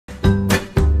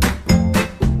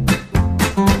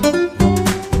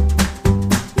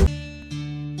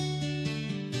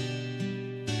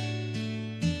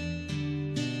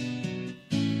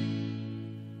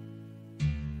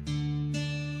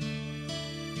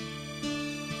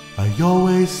I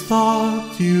always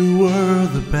thought you were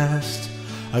the best.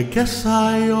 I guess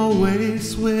I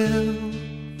always will.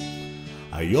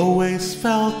 I always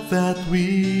felt that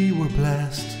we were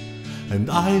blessed,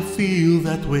 and I feel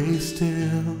that way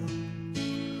still.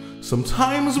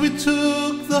 Sometimes we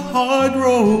took the hard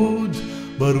road,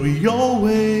 but we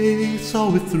always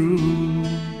saw it through.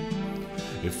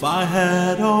 If I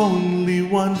had only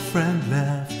one friend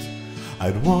left,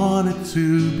 I'd want it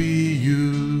to be you.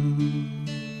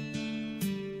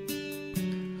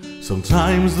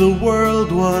 Sometimes the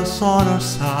world was on our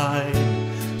side,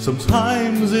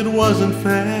 sometimes it wasn't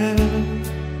fair.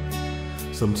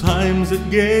 Sometimes it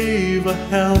gave a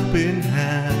helping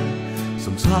hand,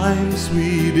 sometimes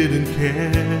we didn't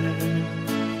care.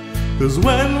 'Cause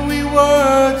when we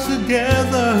were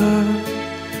together,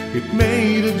 it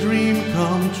made a dream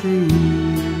come true.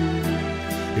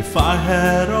 If I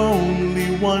had only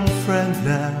one friend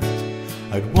left,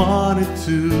 I'd want it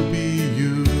to be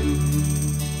you.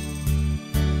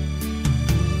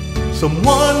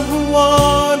 Someone who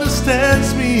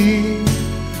understands me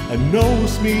and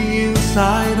knows me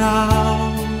inside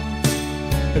out,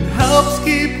 and helps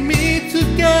keep me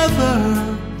together,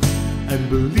 and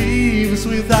believes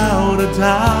without a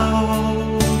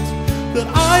doubt that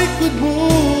I could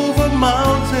move a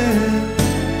mountain.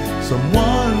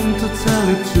 Someone to tell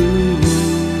it to.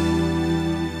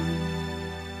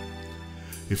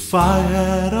 If I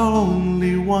had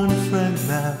only one friend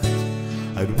left,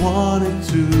 I'd want it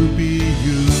to be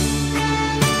you.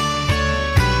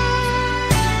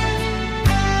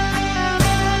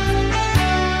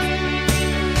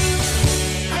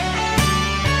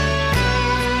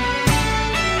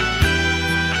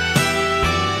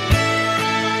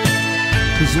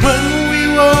 'Cause when we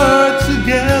were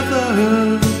together,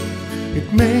 it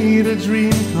made a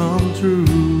dream come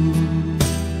true.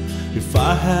 If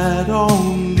I had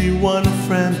only one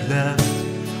friend left,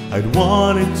 I'd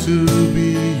want it to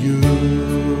be you.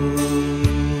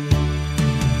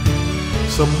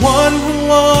 Someone who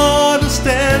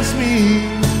understands me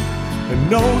and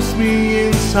knows me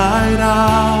inside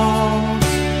out,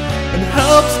 and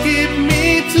helps keep me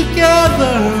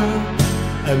together,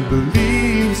 and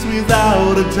believes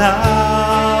without a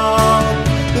doubt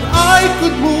that I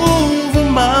could move a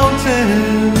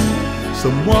mountain.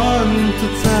 Someone to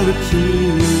tell it to.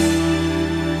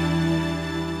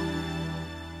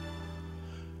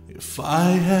 If I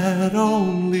had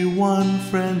only one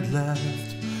friend left,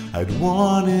 I'd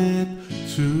want it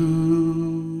to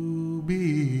be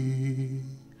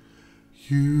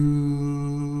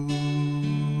you.